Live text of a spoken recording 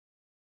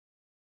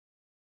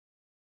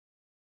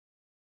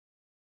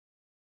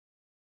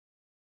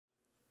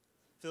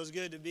Feels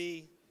good to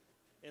be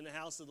in the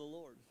house of the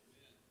Lord.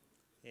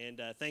 And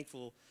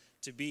thankful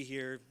to be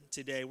here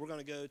today. We're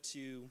going to go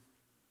to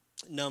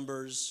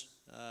Numbers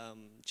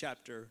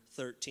chapter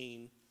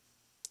 13.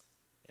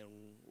 And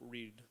we'll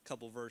read a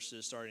couple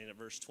verses starting at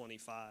verse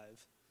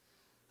 25.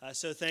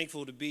 So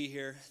thankful to be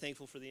here.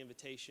 Thankful for the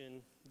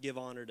invitation. Give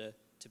honor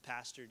to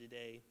Pastor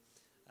today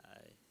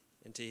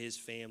and to his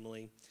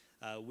family.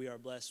 We are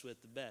blessed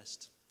with the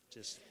best.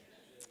 It's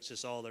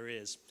just all there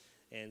is.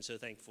 And so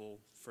thankful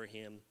for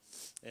him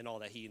and all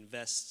that he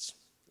invests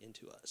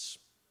into us.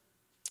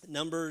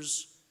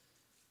 Numbers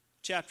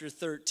chapter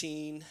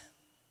 13,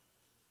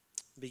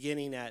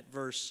 beginning at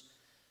verse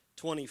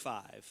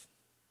 25.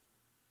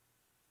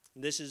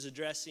 This is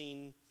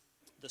addressing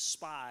the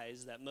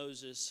spies that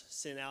Moses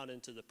sent out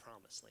into the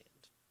promised land.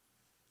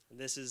 And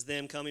this is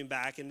them coming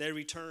back, and they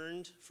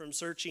returned from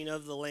searching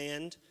of the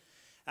land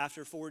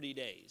after 40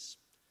 days.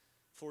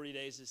 40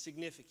 days is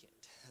significant.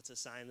 That's a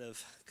sign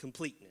of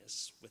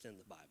completeness within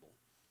the Bible.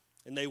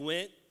 And they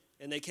went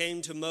and they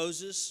came to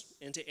Moses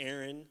and to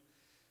Aaron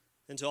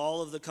and to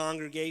all of the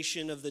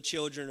congregation of the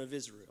children of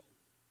Israel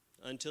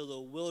until the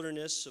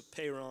wilderness of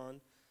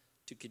Paran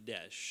to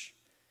Kadesh,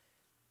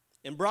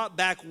 and brought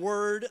back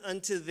word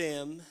unto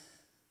them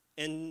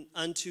and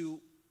unto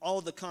all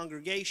the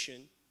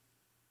congregation,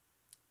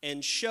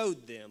 and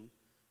showed them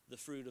the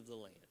fruit of the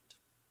land.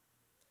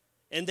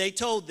 And they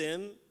told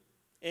them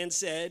and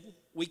said,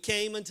 we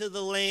came into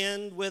the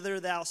land whither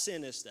thou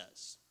sentest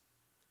us,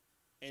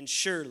 and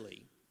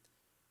surely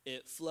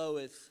it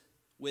floweth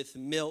with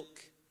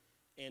milk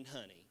and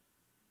honey.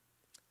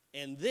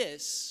 And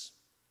this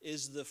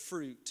is the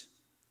fruit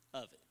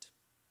of it.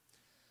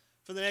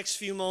 For the next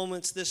few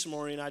moments this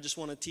morning, I just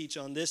want to teach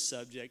on this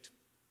subject,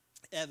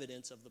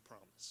 evidence of the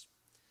promise.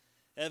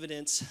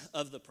 Evidence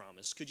of the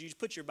promise. Could you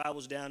put your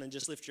Bibles down and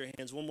just lift your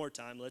hands one more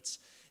time? Let's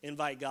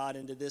invite God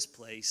into this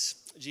place.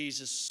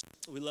 Jesus,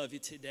 we love you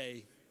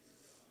today.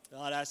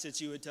 God, I ask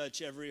that you would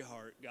touch every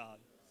heart, God.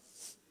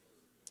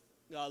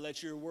 God,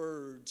 let your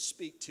word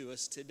speak to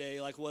us today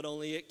like what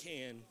only it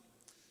can.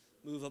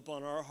 Move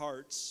upon our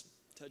hearts,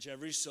 touch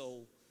every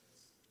soul.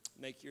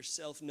 Make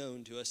yourself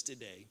known to us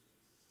today.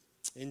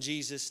 In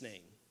Jesus'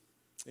 name.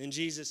 In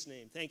Jesus'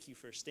 name. Thank you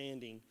for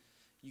standing.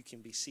 You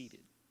can be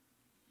seated.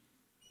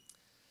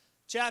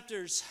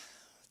 Chapter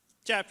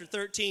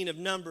 13 of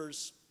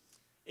Numbers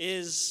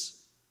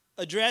is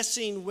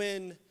addressing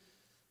when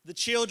the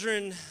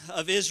children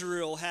of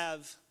Israel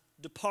have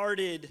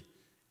departed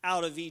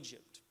out of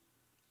Egypt.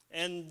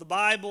 And the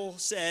Bible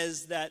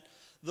says that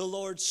the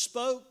Lord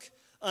spoke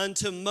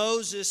unto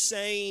Moses,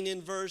 saying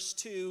in verse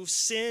 2,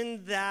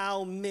 send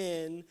thou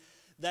men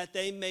that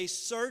they may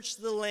search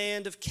the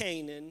land of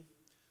Canaan,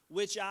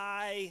 which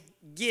I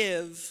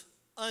give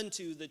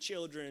unto the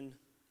children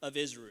of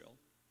Israel.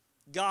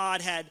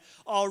 God had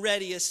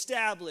already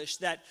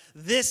established that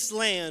this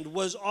land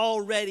was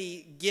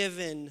already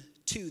given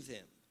to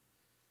them.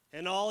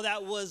 And all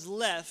that was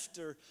left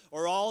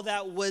or all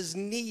that was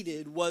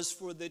needed was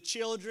for the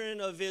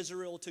children of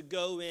Israel to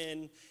go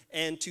in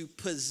and to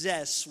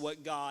possess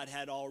what God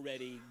had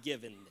already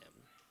given them.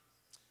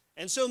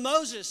 And so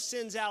Moses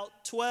sends out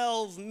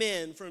 12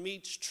 men from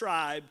each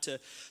tribe to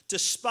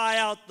spy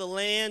out the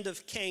land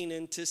of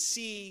Canaan to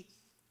see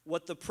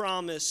what the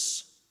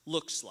promise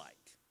looks like.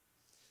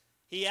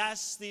 He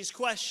asks these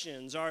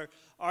questions.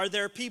 Are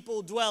there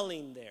people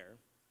dwelling there?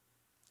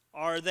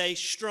 Are they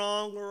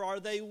strong or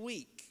are they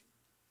weak?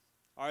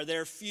 Are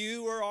there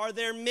few or are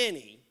there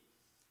many?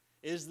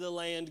 Is the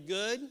land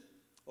good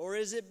or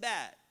is it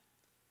bad?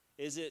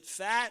 Is it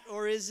fat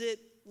or is it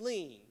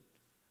lean?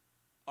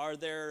 Are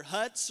there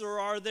huts or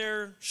are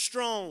there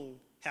strong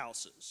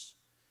houses?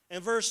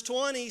 And verse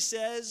 20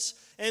 says,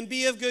 and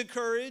be of good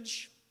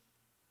courage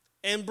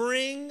and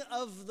bring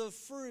of the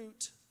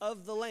fruit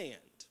of the land.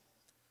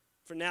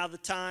 For now it was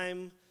the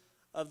time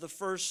of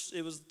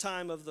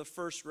the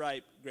first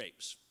ripe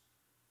grapes.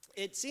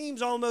 It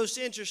seems almost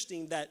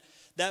interesting that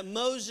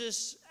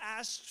Moses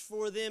asked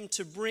for them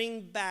to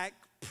bring back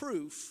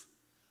proof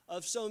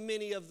of so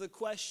many of the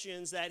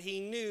questions that he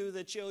knew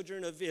the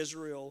children of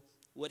Israel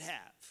would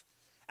have.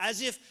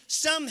 As if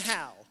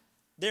somehow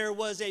there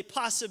was a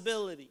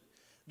possibility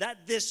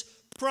that this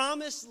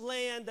promised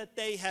land that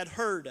they had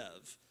heard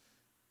of,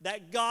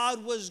 that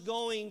God was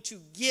going to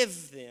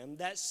give them,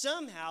 that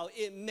somehow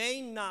it may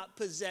not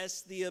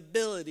possess the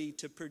ability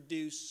to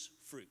produce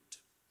fruit.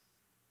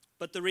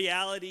 But the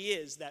reality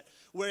is that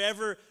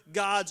wherever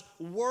God's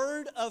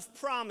word of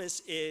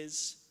promise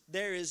is,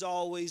 there is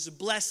always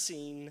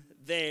blessing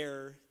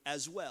there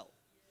as well.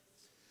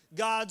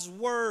 God's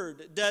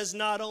word does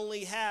not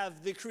only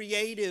have the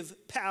creative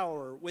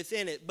power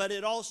within it, but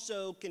it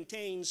also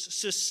contains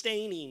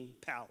sustaining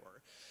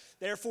power.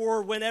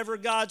 Therefore, whenever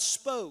God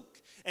spoke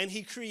and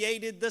he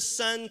created the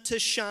sun to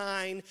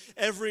shine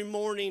every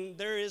morning,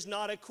 there is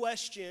not a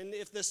question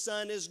if the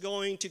sun is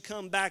going to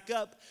come back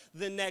up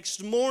the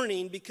next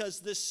morning, because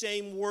the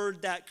same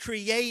word that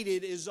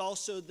created is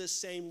also the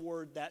same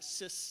word that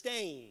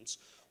sustains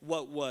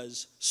what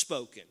was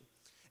spoken.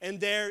 And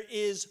there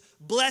is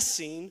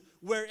blessing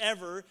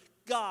wherever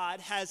God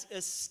has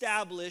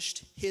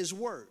established his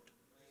word.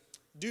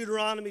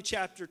 Deuteronomy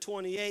chapter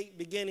 28,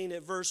 beginning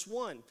at verse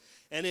 1.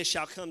 And it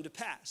shall come to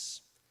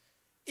pass,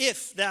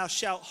 if thou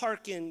shalt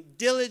hearken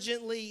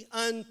diligently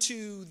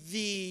unto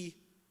the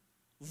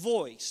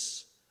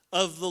voice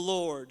of the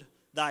Lord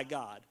thy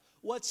God.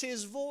 What's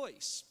his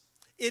voice?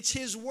 It's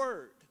his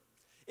word.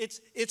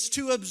 It's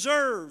to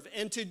observe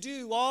and to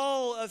do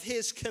all of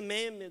his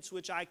commandments,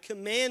 which I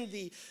command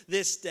thee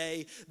this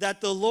day,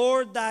 that the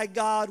Lord thy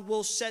God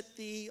will set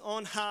thee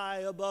on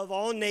high above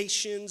all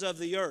nations of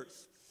the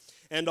earth.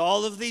 And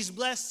all of these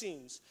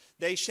blessings,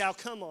 they shall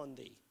come on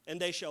thee. And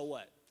they shall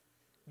what?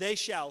 They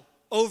shall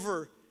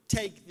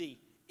overtake thee,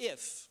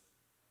 if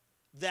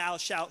thou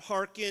shalt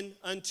hearken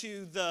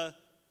unto the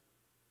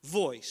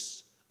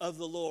voice of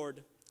the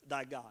Lord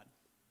thy God.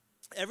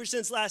 Ever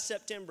since last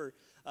September,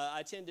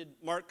 I attended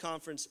Mark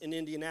Conference in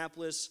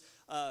Indianapolis.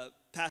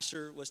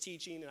 Pastor was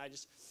teaching, and I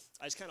just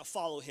kind of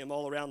follow him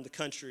all around the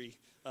country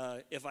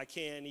if I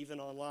can, even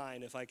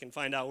online, if I can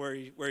find out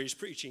where he's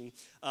preaching.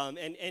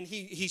 And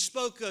he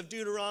spoke of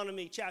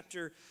Deuteronomy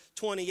chapter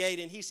 28,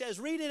 and he says,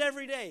 read it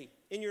every day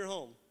in your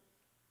home.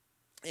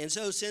 And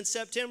so since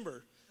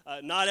September,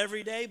 not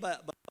every day,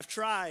 but I've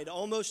tried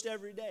almost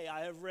every day.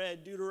 I have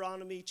read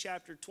Deuteronomy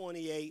chapter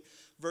 28,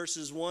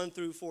 verses 1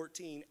 through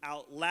 14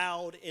 out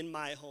loud in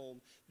my home,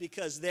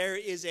 because there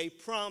is a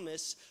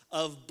promise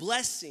of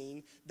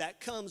blessing that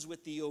comes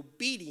with the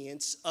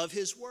obedience of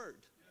his word.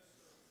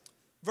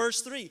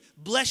 Verse 3,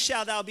 blessed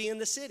shalt thou be in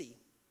the city.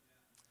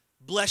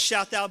 Blessed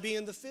shalt thou be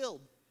in the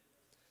field.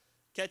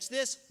 Catch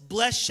this.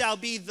 Blessed shall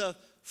be the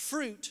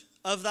fruit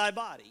of thy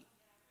body,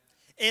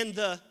 and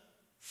the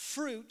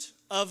fruit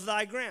of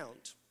thy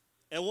ground.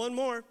 And one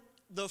more,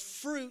 the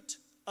fruit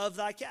of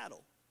thy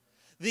cattle,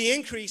 the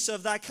increase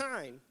of thy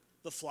kind,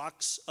 the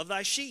flocks of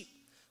thy sheep.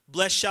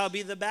 Blessed shall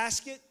be the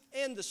basket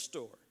and the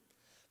store.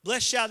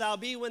 Blessed shalt thou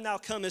be when thou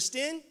comest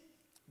in.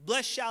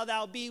 Blessed shalt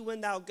thou be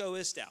when thou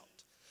goest out.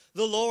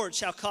 The Lord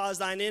shall cause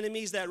thine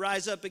enemies that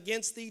rise up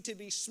against thee to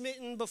be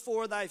smitten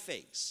before thy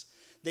face.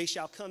 They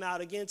shall come out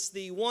against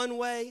thee one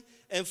way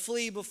and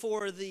flee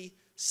before thee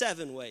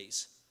 7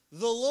 ways.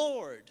 The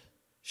Lord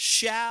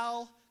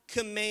shall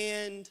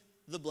command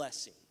the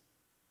blessing.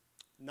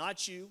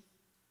 Not you,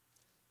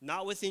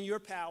 not within your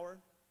power,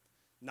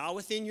 not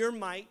within your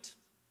might,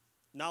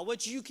 not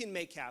what you can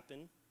make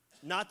happen,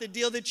 not the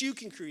deal that you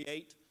can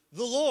create.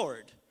 The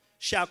Lord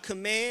shall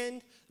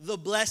command the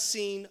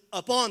blessing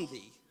upon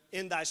thee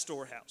in thy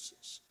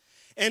storehouses,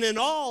 and in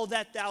all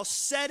that thou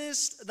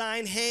settest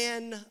thine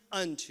hand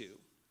unto,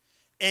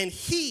 and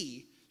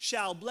he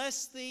shall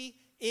bless thee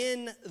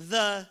in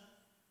the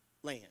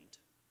land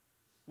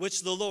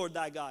which the Lord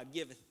thy God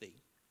giveth thee.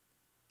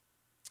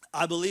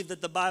 I believe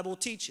that the Bible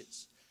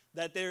teaches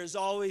that there is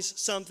always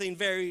something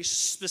very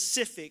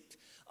specific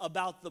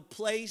about the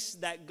place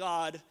that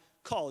God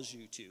calls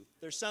you to.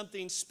 There's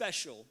something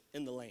special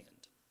in the land.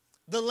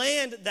 The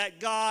land that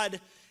God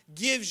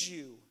gives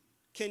you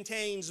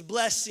contains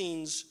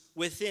blessings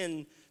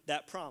within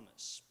that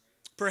promise.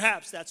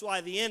 Perhaps that's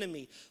why the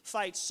enemy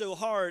fights so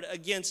hard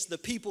against the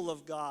people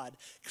of God,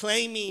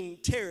 claiming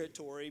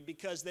territory,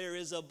 because there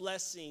is a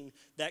blessing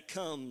that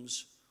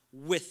comes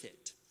with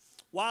it.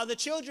 While the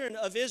children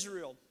of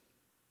Israel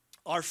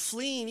are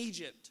fleeing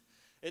Egypt,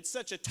 it's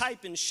such a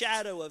type and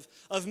shadow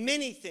of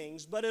many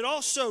things, but it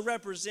also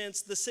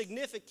represents the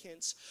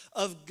significance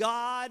of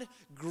God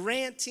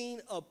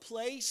granting a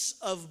place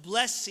of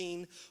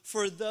blessing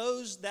for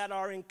those that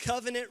are in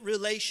covenant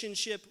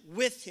relationship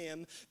with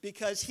him,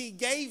 because he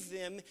gave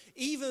them,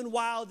 even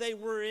while they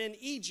were in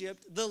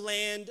Egypt, the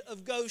land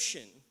of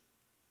Goshen,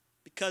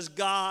 because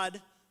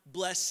God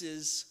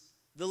blesses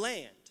the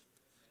land.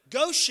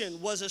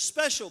 Goshen was a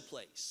special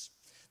place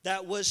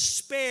that was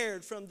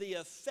spared from the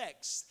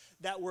effects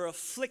that were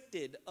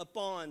afflicted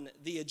upon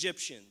the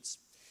Egyptians.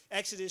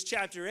 Exodus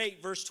chapter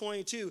 8, verse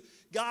 22,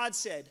 God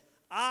said,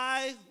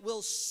 I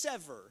will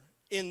sever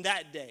in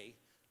that day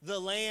the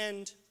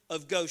land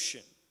of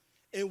Goshen,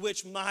 in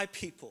which my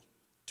people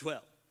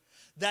dwell,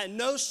 that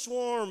no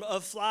swarm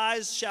of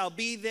flies shall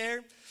be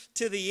there,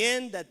 to the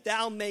end that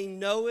thou may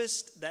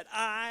knowest that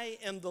I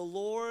am the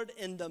Lord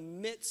in the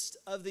midst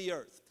of the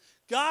earth.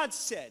 God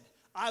said,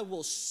 I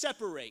will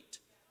separate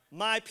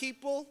my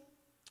people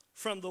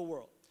from the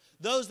world.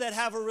 Those that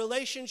have a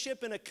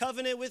relationship and a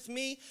covenant with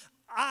me,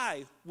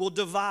 I will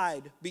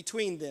divide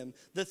between them.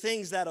 The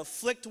things that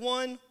afflict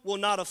one will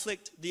not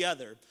afflict the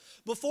other.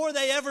 Before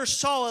they ever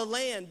saw a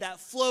land that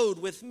flowed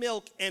with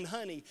milk and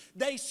honey,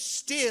 they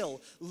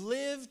still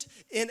lived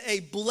in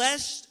a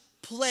blessed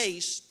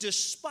place,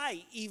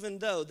 despite even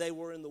though they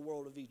were in the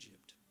world of Egypt.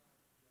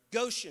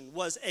 Goshen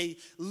was a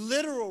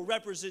literal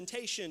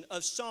representation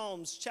of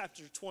Psalms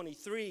chapter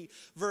 23,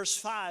 verse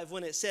 5,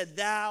 when it said,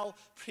 thou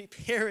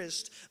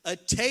preparest a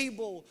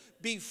table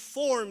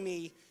before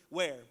me,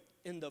 where?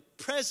 In the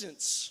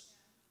presence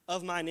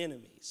of mine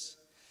enemies.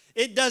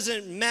 It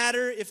doesn't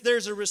matter if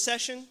there's a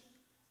recession.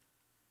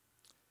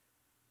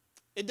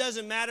 It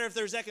doesn't matter if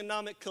there's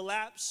economic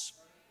collapse.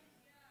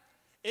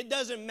 It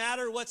doesn't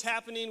matter what's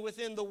happening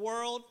within the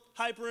world.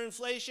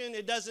 hyperinflation,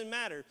 it doesn't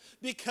matter.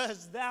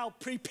 Because thou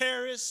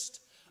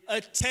preparest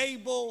a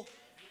table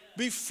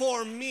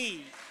before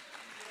me.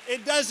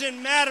 It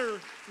doesn't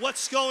matter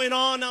what's going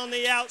on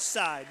the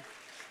outside.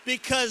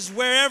 Because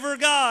wherever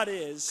God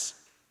is,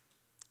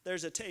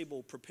 there's a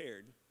table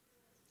prepared.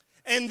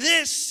 And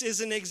this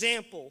is an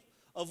example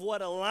of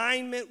what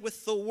alignment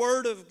with the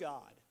Word of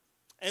God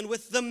and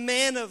with the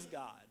man of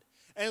God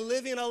and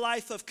living a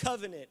life of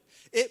covenant,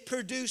 it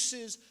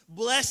produces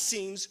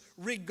blessings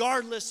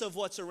regardless of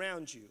what's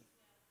around you.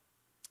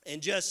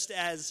 And just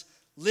as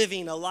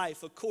living a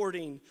life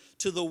according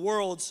to the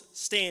world's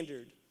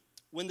standard,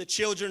 when the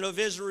children of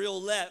Israel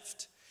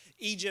left,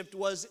 Egypt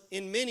was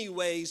in many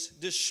ways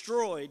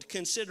destroyed,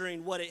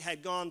 considering what it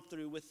had gone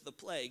through with the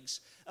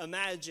plagues.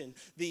 Imagine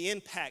the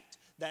impact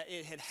that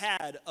it had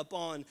had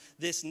upon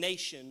this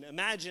nation.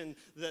 Imagine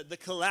the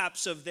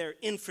collapse of their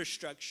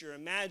infrastructure.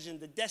 Imagine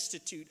the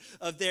destitute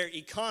of their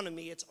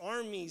economy. Its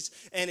armies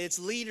and its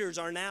leaders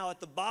are now at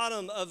the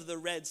bottom of the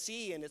Red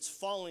Sea, and it's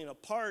falling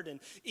apart, and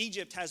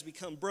Egypt has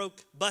become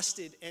broke,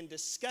 busted, and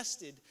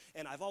disgusted.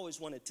 And I've always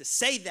wanted to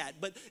say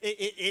that, but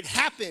it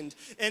happened,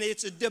 and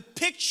it's a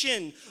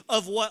depiction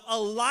of what a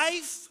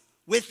life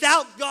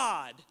without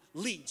God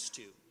leads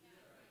to.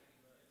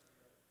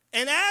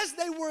 And as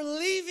they were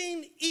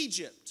leaving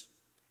Egypt,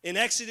 in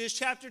Exodus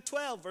chapter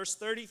 12, verse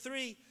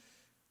 33,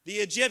 the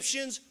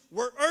Egyptians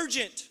were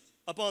urgent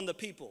upon the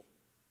people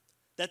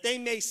that they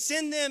may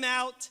send them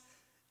out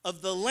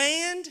of the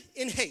land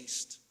in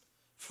haste.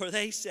 For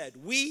they said,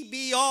 we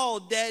be all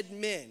dead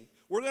men.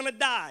 We're going to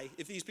die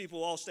if these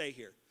people all stay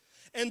here.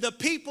 And the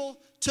people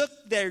took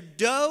their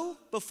dough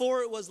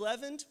before it was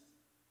leavened,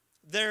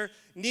 their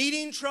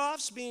kneading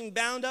troughs being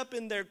bound up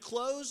in their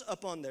clothes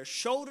upon their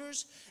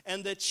shoulders.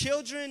 And the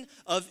children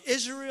of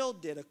Israel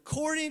did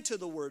according to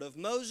the word of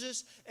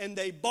Moses. And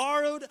they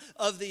borrowed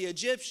of the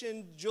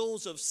Egyptian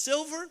jewels of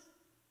silver,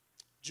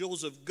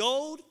 jewels of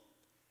gold,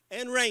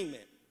 and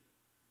raiment.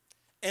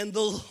 And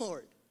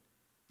the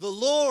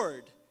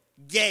Lord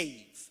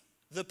gave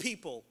the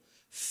people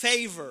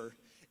favor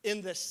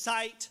in the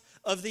sight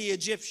of the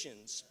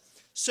Egyptians,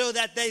 so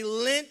that they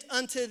lent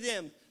unto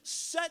them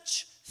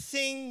such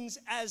things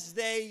as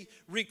they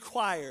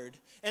required.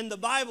 And the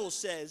Bible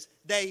says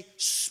they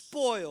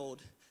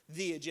spoiled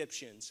the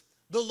Egyptians.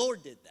 The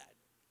Lord did that.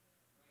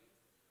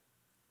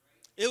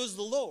 It was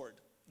the Lord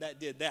that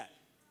did that.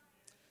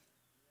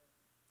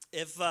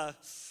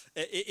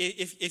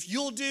 If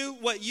you'll do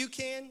what you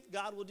can,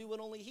 God will do what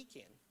only He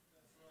can.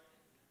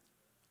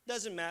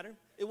 Doesn't matter.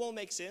 It won't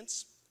make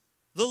sense.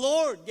 The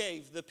Lord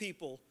gave the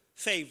people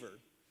favor.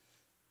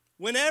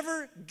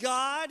 Whenever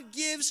God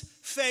gives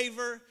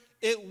favor,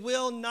 it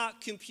will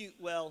not compute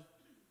well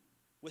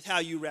with how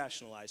you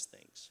rationalize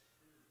things.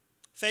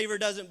 Favor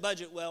doesn't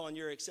budget well on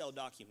your Excel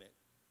document.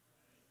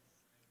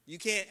 You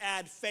can't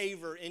add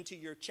favor into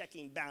your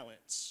checking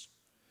balance.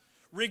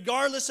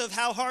 Regardless of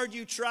how hard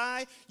you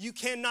try, you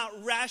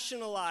cannot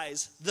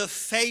rationalize the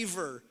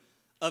favor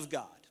of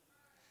God.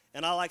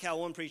 And I like how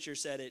one preacher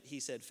said it. He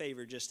said,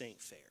 favor just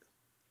ain't fair.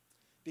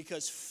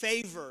 Because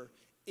favor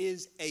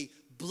is a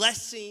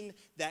blessing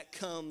that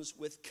comes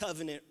with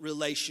covenant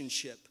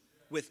relationship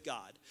with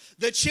God.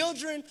 The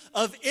children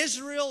of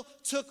Israel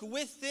took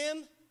with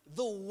them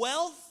the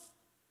wealth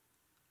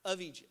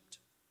of Egypt.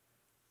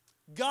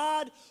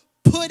 God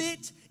put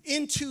it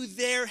into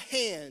their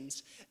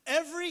hands.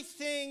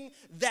 Everything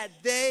that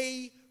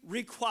they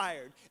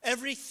required,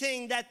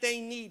 everything that they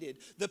needed.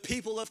 The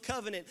people of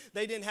covenant,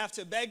 they didn't have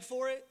to beg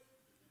for it.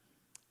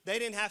 They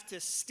didn't have to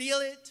steal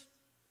it.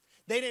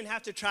 They didn't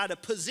have to try to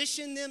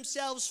position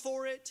themselves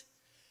for it.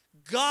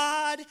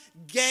 God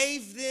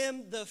gave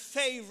them the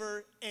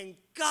favor, and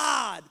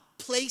God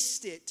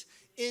placed it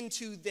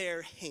into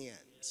their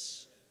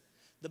hands.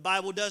 The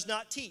Bible does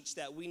not teach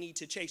that we need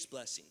to chase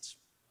blessings,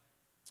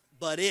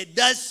 but it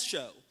does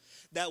show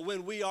that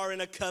when we are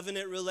in a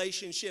covenant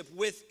relationship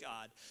with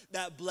God,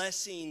 that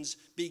blessings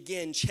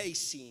begin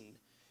chasing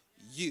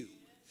you.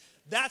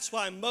 That's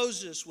why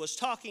Moses was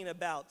talking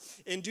about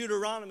in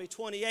Deuteronomy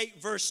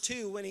 28, verse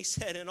 2, when he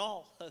said, in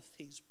all of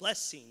these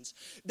blessings,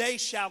 they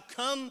shall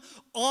come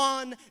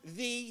on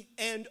thee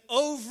and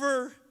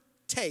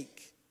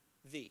overtake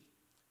thee.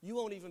 You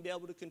won't even be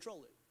able to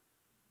control it.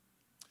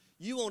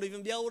 You won't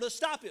even be able to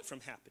stop it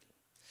from happening.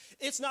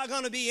 It's not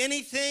going to be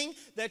anything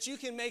that you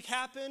can make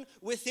happen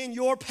within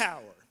your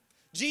power.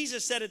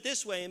 Jesus said it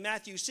this way in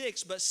Matthew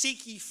 6, but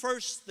seek ye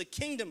first the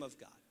kingdom of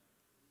God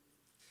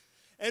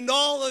and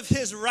all of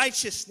His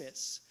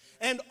righteousness,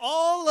 and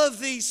all of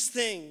these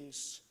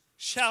things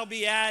shall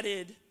be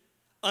added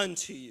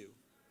unto you.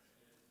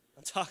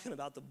 I'm talking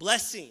about the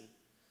blessing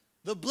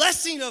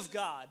of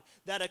God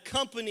that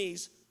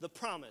accompanies the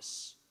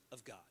promise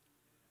of God.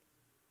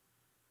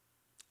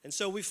 And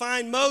so we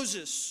find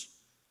Moses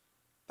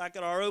back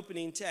at our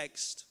opening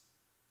text,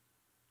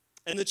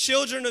 and the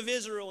children of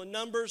Israel in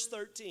Numbers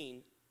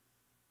 13,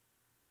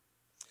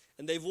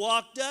 and they've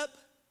walked up,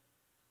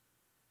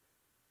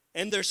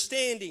 and they're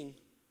standing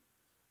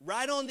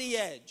right on the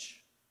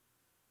edge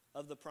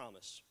of the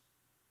promise.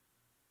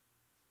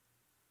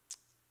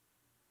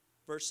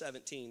 verse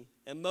 17.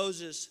 And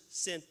Moses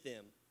sent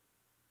them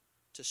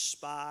to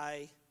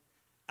spy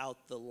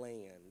out the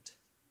land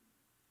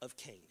of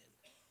Canaan,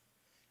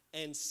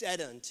 and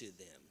said unto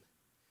them,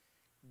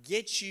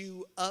 get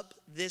you up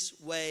this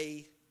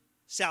way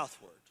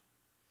southward,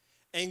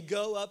 and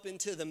go up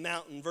into the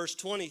mountain. Verse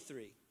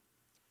 23.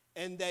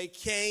 And they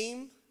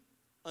came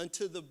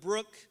unto the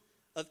brook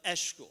of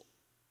Eshcol,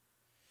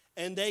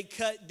 and they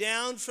cut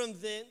down from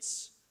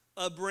thence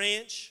a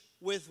branch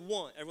with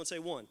one. Everyone say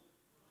one.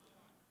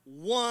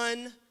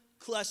 One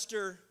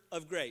cluster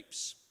of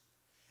grapes.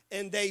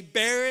 And they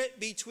bare it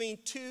between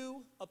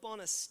two upon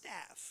a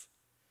staff.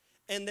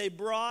 And they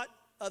brought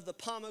of the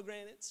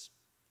pomegranates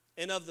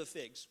and of the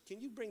figs. Can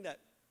you bring that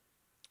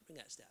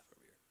staff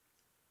over here?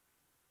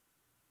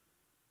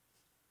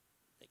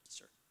 Thank you,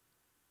 sir.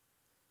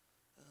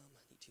 I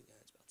need two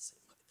guys about the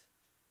same height.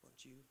 Why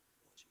don't you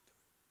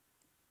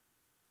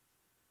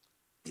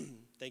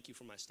come? Thank you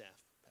for my staff,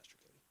 Pastor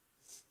Cody.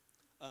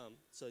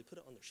 So they put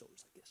it on their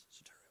shoulders like this.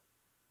 So turn around.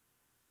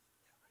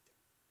 Yeah, right there.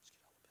 Just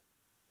get a little bit.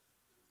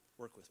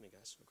 Work with me,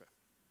 guys. Okay.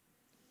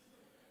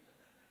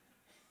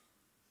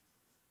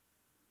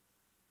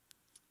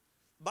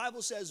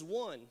 Bible says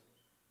one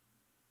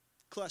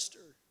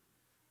cluster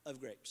of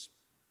grapes.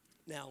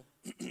 Now,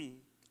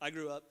 I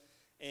grew up,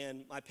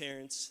 and my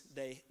parents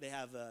they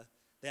have a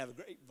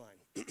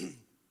grapevine,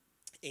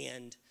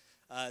 and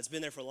it's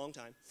been there for a long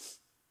time.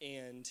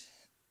 And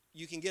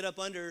you can get up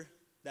under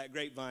that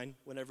grapevine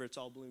whenever it's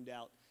all bloomed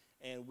out,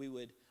 and we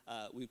would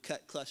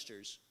cut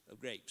clusters of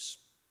grapes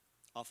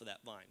off of that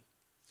vine.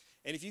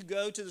 And if you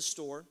go to the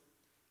store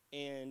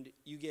and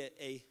you get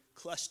a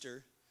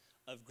cluster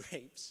of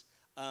grapes,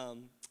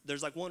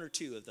 there's like one or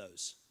two of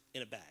those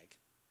in a bag.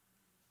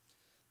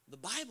 The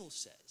Bible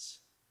says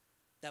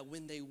that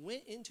when they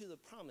went into the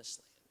promised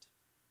land,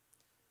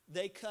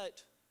 they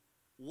cut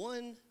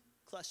one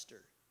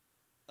cluster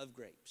of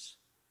grapes.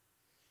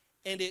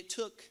 And it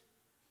took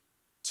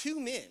 2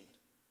 men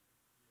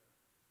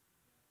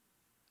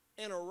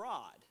and a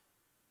rod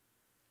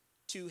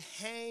to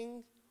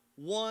hang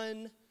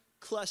one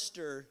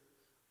cluster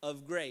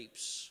of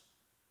grapes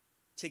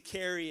to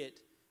carry it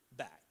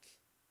back.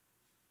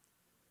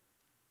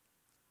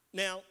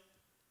 Now,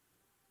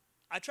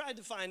 I tried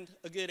to find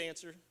a good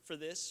answer for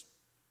this,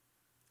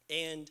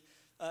 and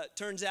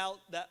turns out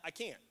that I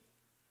can't.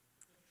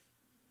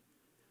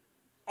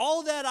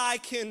 All that I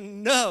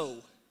can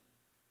know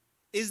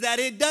is that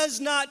it does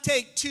not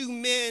take 2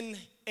 men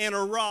and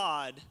a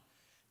rod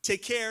to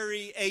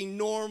carry a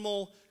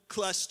normal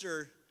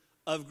cluster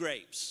of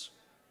grapes.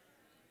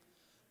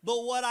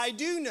 But what I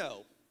do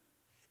know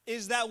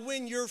is that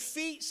when your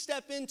feet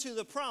step into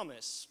the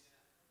promise,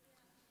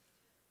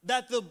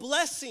 that the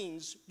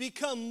blessings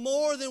become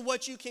more than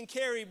what you can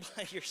carry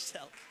by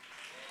yourself.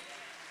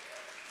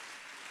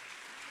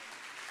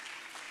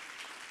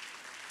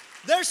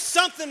 There's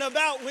something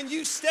about when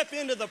you step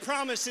into the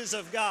promises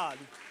of God.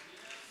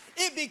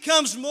 It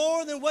becomes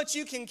more than what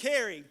you can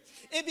carry.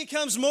 It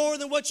becomes more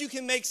than what you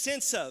can make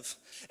sense of.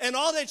 And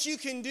all that you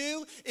can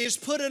do is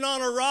put it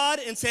on a rod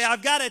and say,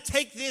 I've got to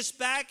take this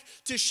back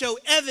to show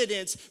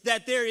evidence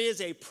that there is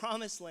a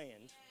promised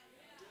land.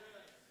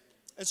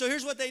 And so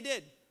here's what they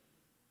did.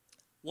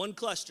 One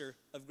cluster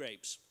of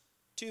grapes,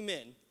 2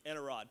 men and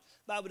a rod.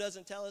 Bible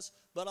doesn't tell us,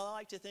 but I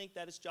like to think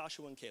that it's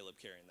Joshua and Caleb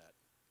carrying that.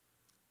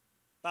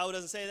 Bible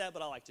doesn't say that,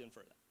 but I like to infer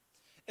that.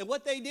 And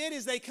what they did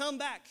is they come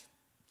back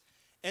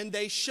and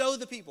they show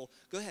the people.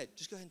 Go ahead,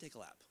 just go ahead and take a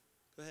lap.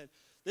 Go ahead.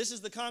 This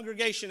is the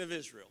congregation of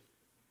Israel.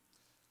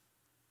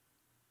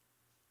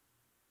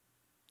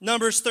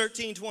 Numbers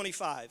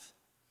 13:25.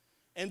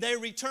 And they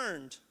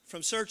returned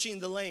from searching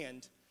the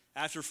land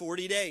after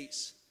 40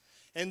 days.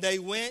 And they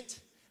went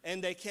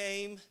and they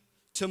came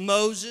to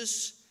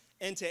Moses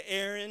and to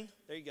Aaron.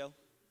 There you go.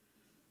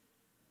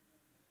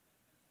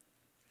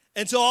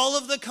 And to all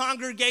of the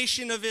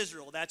congregation of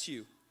Israel, that's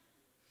you,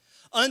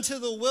 unto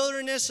the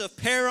wilderness of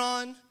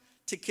Paran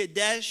to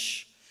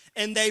Kadesh.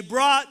 And they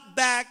brought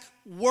back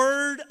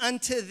word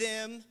unto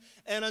them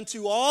and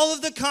unto all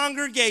of the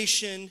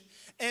congregation.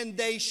 And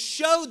they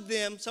showed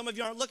them, some of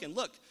you aren't looking,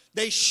 look,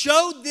 they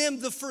showed them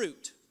the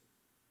fruit.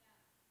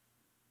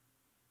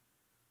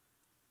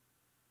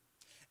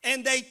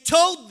 And they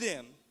told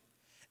them,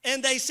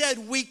 and they said,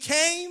 we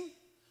came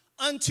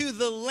unto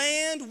the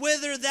land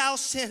whither thou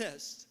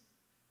sentest,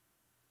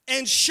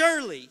 and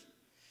surely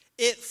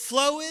it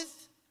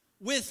floweth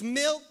with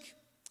milk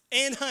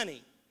and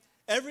honey.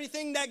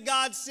 Everything that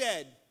God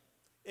said,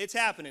 it's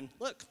happening.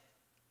 Look.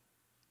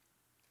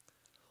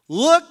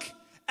 Look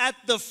at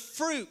the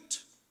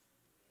fruit.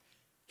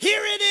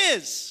 Here it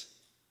is.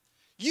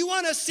 You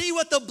want to see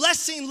what the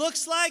blessing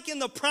looks like in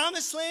the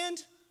promised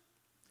land?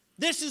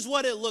 This is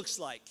what it looks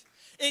like.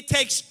 It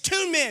takes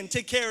 2 men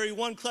to carry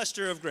one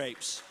cluster of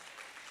grapes.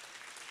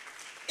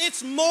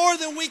 It's more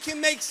than we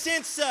can make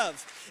sense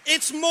of.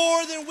 It's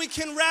more than we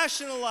can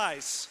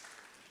rationalize.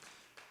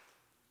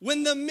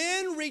 When the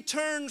men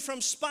returned from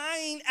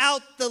spying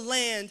out the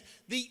land,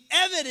 the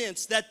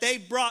evidence that they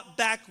brought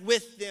back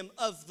with them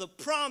of the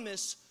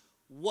promise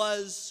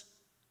was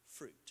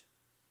fruit.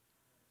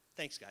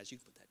 Thanks, guys. You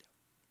can put that down.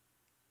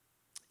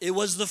 It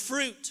was the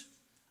fruit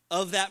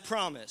of that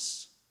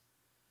promise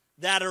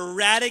that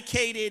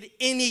eradicated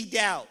any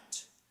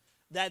doubt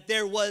that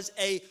there was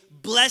a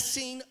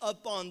blessing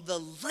upon the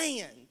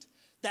land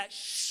that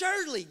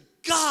surely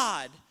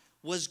God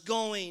was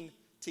going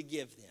to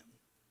give them.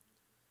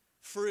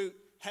 Fruit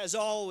has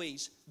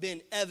always been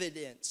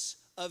evidence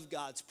of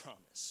God's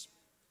promise.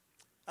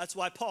 That's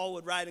why Paul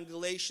would write in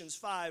Galatians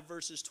 5,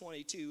 verses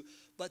 22,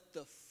 but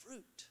the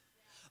fruit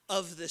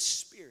of the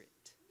Spirit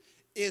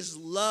is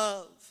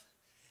love,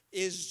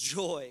 is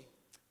joy,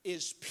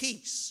 is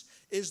peace,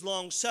 is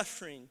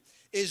long-suffering,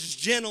 is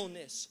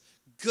gentleness,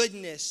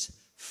 goodness,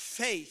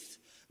 faith,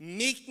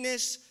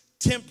 meekness,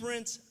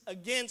 temperance.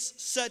 Against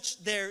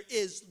such there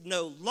is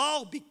no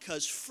law,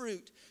 because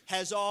fruit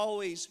has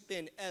always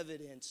been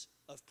evidence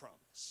of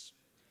promise.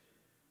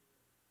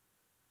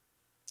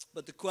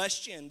 But the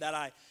question that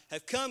I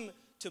have come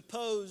to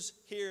pose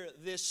here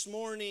this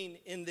morning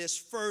in this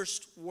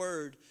first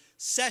word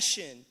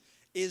session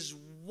is,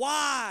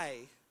 why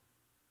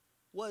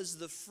was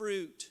the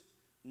fruit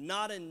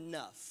not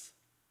enough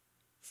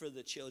for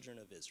the children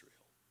of Israel?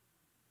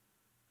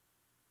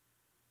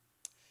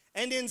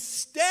 And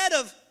instead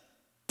of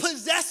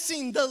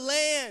possessing the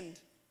land,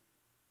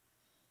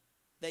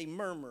 they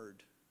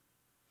murmured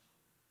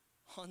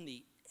on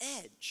the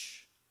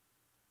edge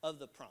of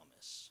the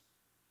promise.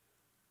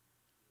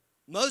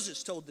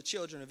 Moses told the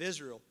children of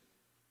Israel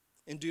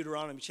in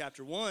Deuteronomy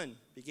chapter 1,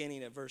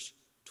 beginning at verse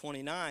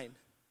 29.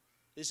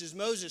 This is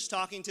Moses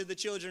talking to the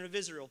children of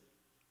Israel.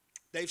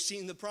 They've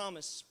seen the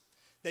promise.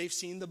 They've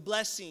seen the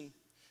blessing.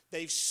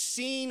 They've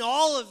seen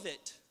all of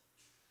it.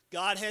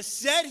 God has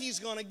said he's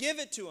going to give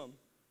it to them.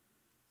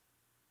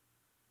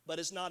 But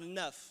it's not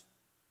enough.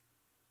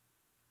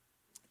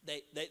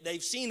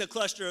 They've seen a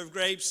cluster of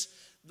grapes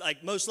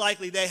like most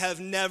likely they have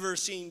never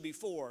seen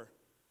before.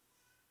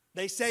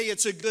 They say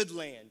it's a good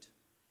land.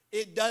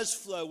 It does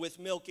flow with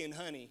milk and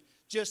honey,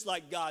 just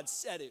like God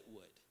said it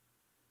would.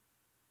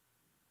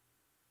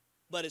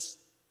 But it's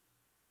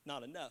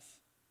not enough.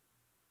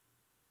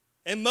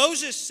 And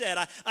Moses said,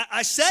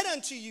 I said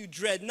unto you,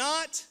 dread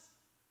not,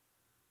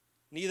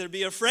 neither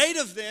be afraid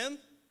of them.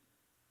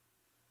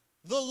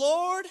 The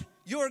Lord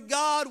your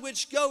God,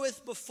 which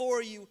goeth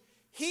before you,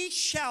 he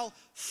shall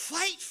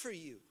fight for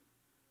you,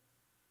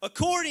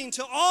 according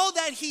to all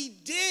that he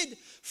did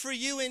for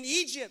you in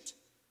Egypt,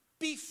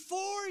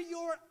 before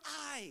your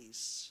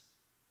eyes.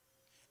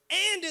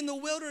 And in the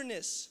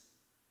wilderness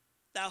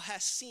thou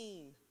hast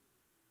seen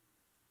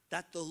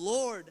that the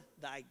Lord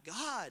thy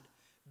God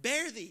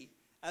bare thee,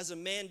 as a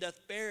man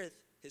doth bear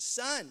his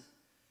son,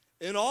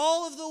 in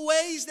all of the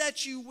ways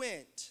that you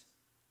went,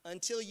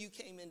 until you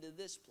came into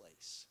this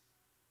place.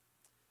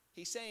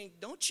 He's saying,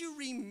 don't you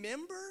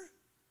remember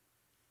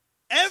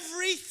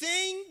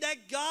everything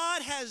that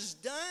God has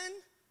done?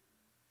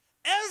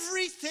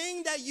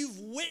 Everything that you've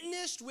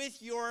witnessed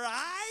with your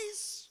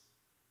eyes?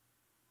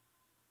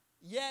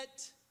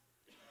 Yet,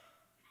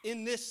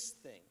 in this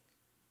thing,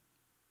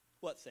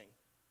 what thing?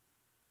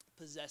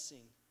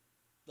 Possessing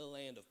the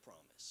land of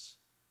promise,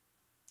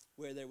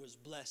 where there was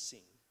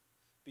blessing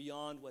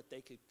beyond what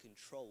they could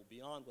control,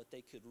 beyond what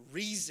they could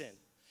reason.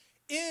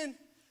 In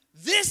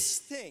this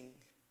thing,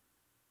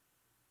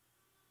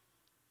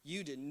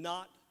 you did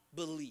not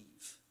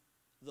believe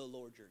the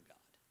Lord your God.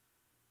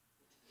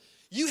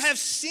 You have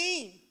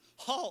seen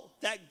all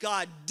that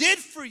God did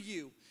for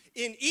you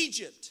in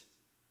Egypt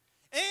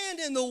and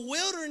in the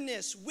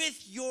wilderness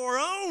with your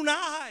own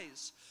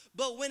eyes.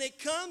 But when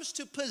it comes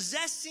to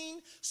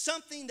possessing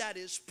something that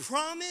is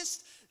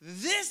promised,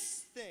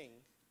 this thing,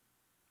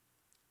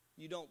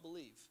 you don't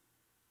believe.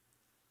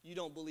 You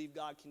don't believe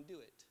God can do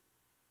it.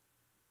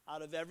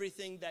 Out of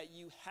everything that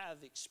you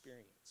have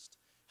experienced,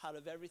 out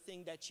of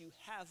everything that you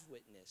have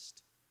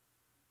witnessed,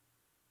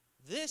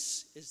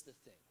 this is the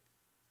thing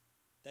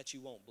that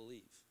you won't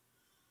believe.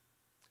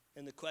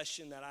 And the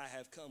question that I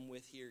have come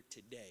with here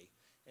today,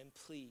 and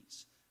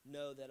please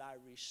know that I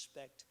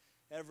respect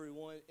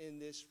everyone in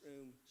this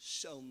room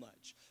so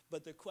much,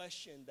 but the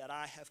question that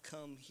I have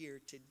come here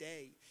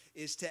today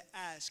is to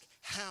ask,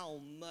 how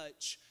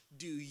much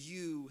do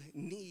you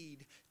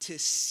need to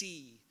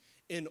see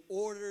in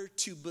order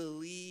to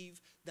believe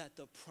that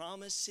the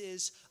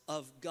promises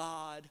of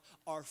God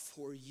are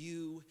for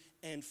you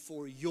and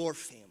for your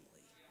family?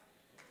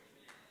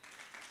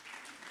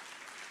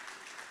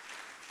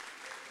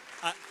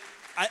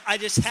 I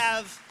just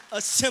have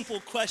a simple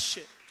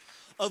question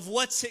of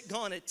what's it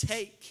going to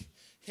take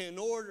in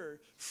order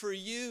for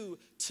you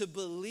to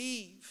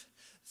believe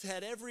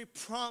that every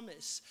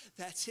promise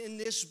that's in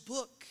this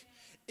book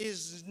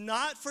is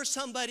not for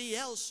somebody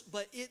else,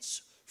 but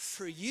it's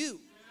for you.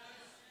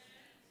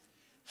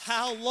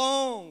 How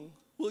long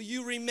will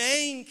you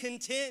remain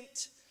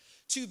content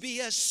to be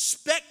a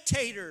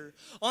spectator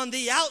on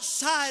the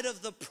outside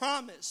of the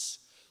promise,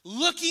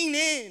 looking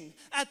in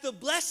at the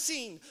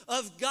blessing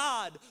of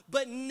God,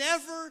 but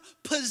never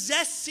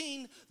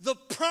possessing the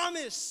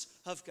promise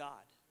of God?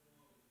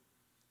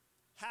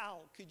 How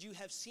could you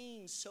have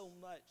seen so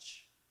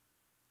much?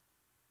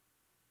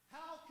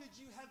 How could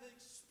you have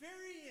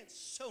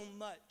experienced so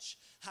much?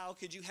 How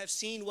could you have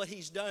seen what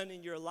he's done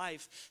in your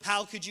life?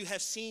 How could you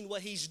have seen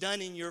what he's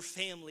done in your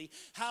family?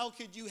 How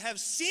could you have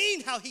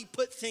seen how he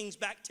put things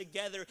back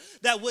together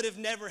that would have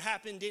never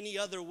happened any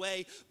other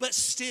way? But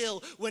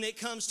still, when it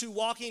comes to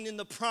walking in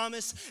the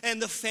promise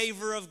and the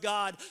favor of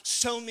God,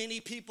 so many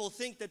people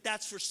think that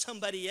that's for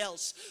somebody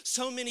else.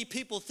 So many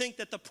people think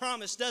that the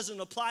promise doesn't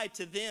apply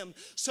to them.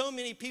 So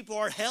many people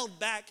are held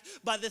back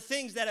by the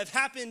things that have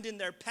happened in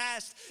their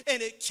past,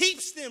 and it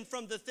keeps them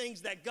from the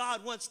things that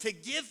God wants to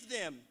give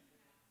them.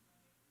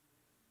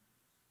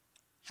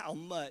 How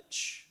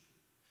much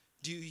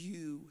do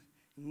you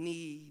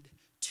need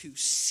to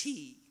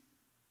see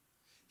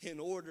in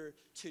order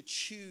to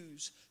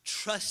choose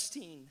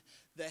trusting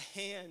the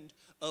hand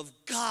of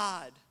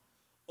God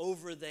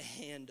over the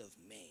hand of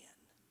man?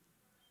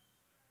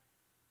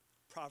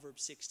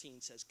 Proverbs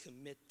 16 says,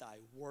 commit thy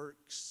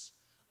works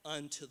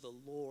unto the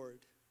Lord,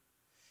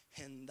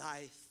 and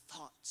thy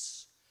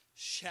thoughts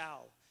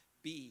shall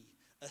be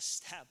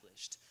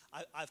established.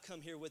 I've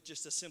come here with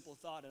just a simple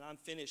thought, and I'm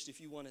finished if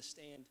you want to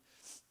stand.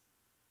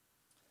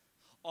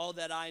 All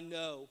that I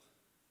know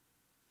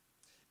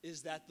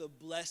is that the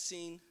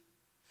blessing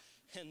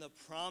and the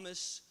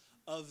promise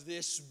of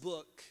this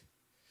book,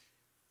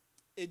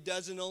 it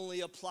doesn't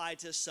only apply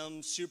to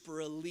some super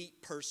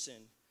elite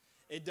person.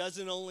 It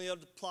doesn't only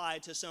apply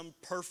to some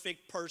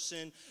perfect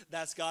person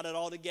that's got it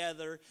all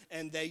together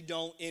and they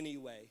don't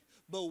anyway.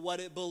 But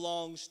what it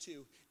belongs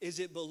to is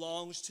it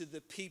belongs to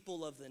the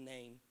people of the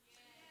name.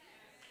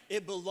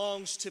 It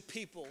belongs to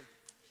people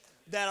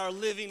that are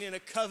living in a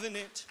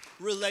covenant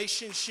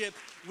relationship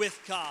with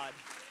God.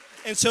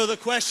 And so the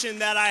question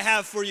that I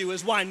have for you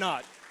is, why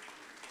not?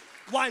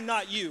 Why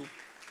not you?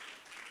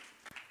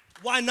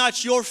 Why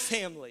not your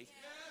family?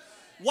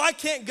 Why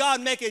can't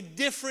God make a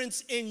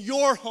difference in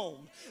your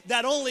home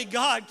that only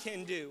God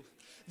can do?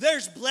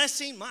 There's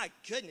blessing, my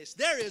goodness,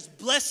 there is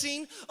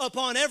blessing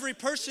upon every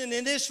person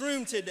in this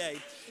room today.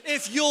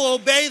 If you'll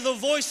obey the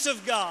voice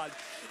of God,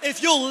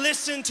 if you'll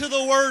listen to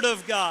the word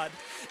of God,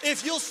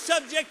 if you'll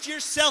subject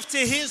yourself to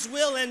his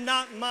will and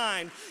not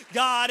mine,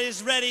 God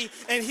is ready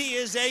and he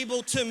is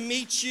able to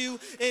meet you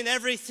in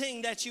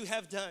everything that you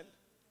have done.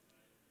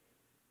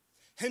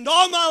 And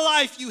all my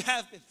life you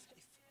have been faithful.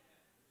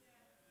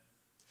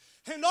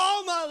 And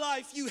all my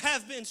life you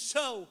have been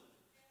so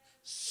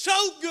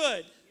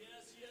good.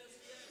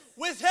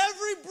 With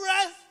every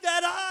breath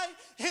that I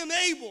am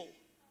able,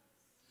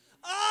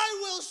 I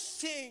will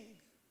sing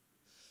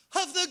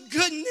of the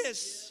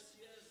goodness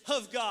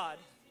of God.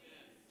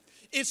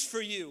 It's for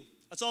you.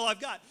 That's all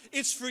I've got.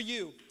 It's for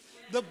you.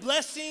 The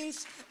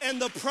blessings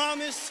and the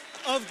promise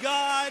of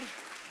God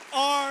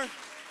are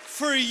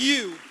for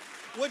you.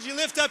 Would you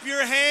lift up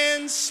your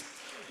hands?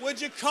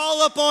 Would you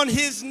call upon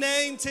his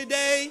name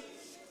today?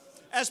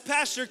 As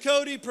Pastor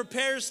Cody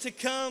prepares to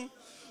come,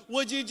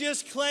 would you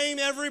just claim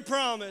every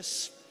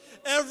promise,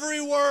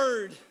 every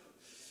word?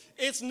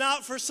 It's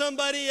not for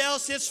somebody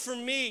else, it's for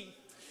me.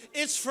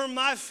 It's for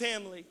my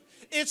family.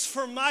 It's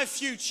for my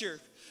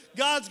future.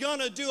 God's going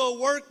to do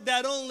a work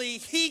that only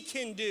he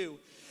can do.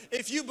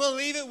 If you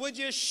believe it, would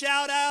you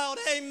shout out,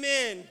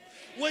 amen?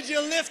 Would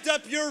you lift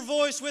up your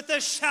voice with a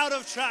shout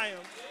of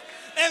triumph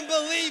and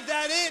believe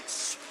that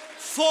it's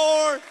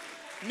for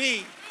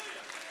me?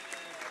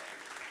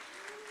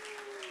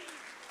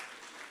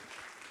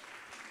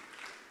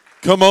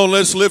 Come on,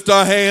 let's lift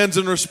our hands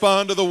and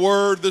respond to the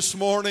word this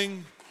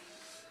morning.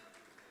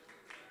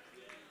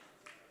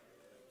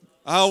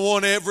 I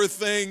want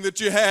everything that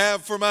you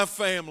have for my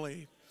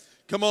family.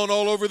 Come on,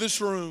 all over this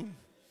room.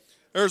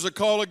 There's a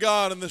call of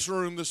God in this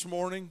room this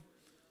morning.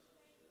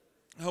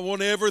 I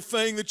want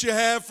everything that you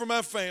have for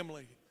my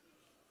family.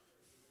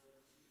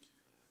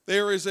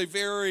 There is a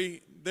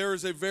very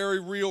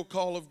real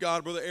call of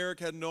God. Brother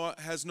Eric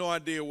has no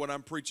idea what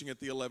I'm preaching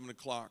at the 11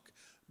 o'clock.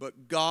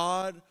 But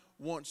God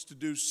wants to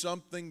do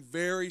something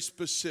very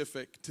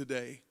specific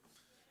today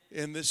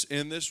in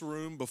this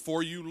room.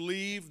 Before you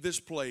leave this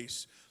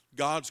place,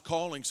 God's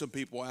calling some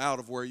people out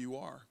of where you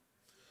are.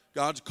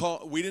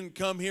 We didn't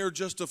come here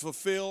just to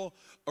fulfill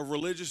a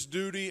religious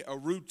duty, a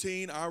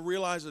routine. I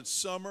realize it's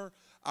summer.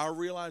 I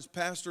realize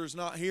Pastor is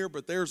not here,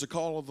 but there's a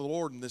call of the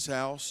Lord in this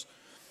house.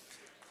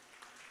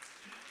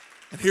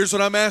 And here's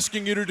what I'm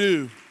asking you to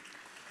do.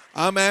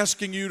 I'm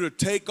asking you to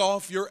take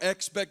off your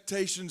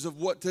expectations of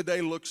what today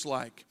looks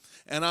like.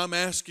 And I'm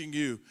asking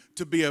you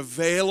to be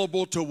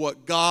available to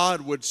what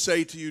God would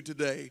say to you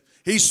today.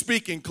 He's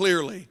speaking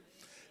clearly.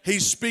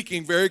 He's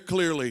speaking very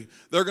clearly.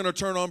 They're going to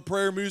turn on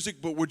prayer music,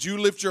 but would you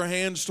lift your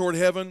hands toward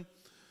heaven?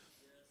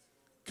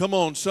 Come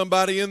on,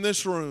 somebody in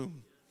this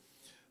room.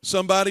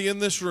 Somebody in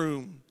this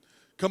room.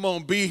 Come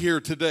on, be here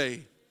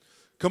today.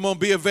 Come on,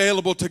 be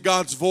available to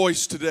God's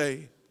voice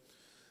today.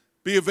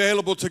 Be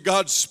available to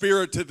God's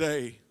Spirit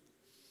today.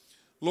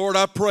 Lord,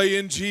 I pray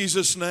in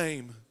Jesus'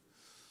 name.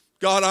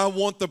 God, I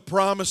want the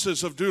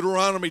promises of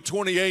Deuteronomy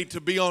 28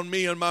 to be on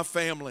me and my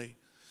family.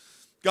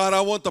 God,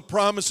 I want the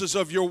promises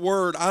of your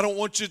word. I don't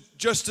want you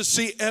just to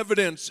see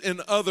evidence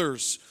in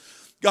others.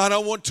 God, I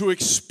want to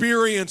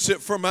experience it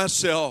for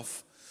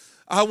myself.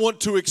 I want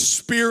to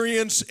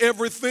experience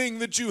everything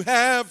that you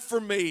have for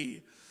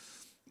me.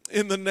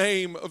 In the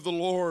name of the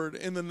Lord,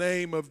 in the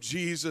name of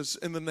Jesus,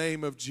 in the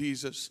name of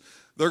Jesus.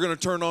 They're going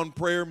to turn on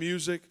prayer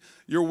music.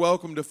 You're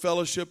welcome to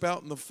fellowship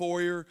out in the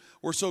foyer.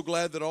 We're so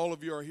glad that all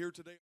of you are here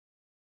today.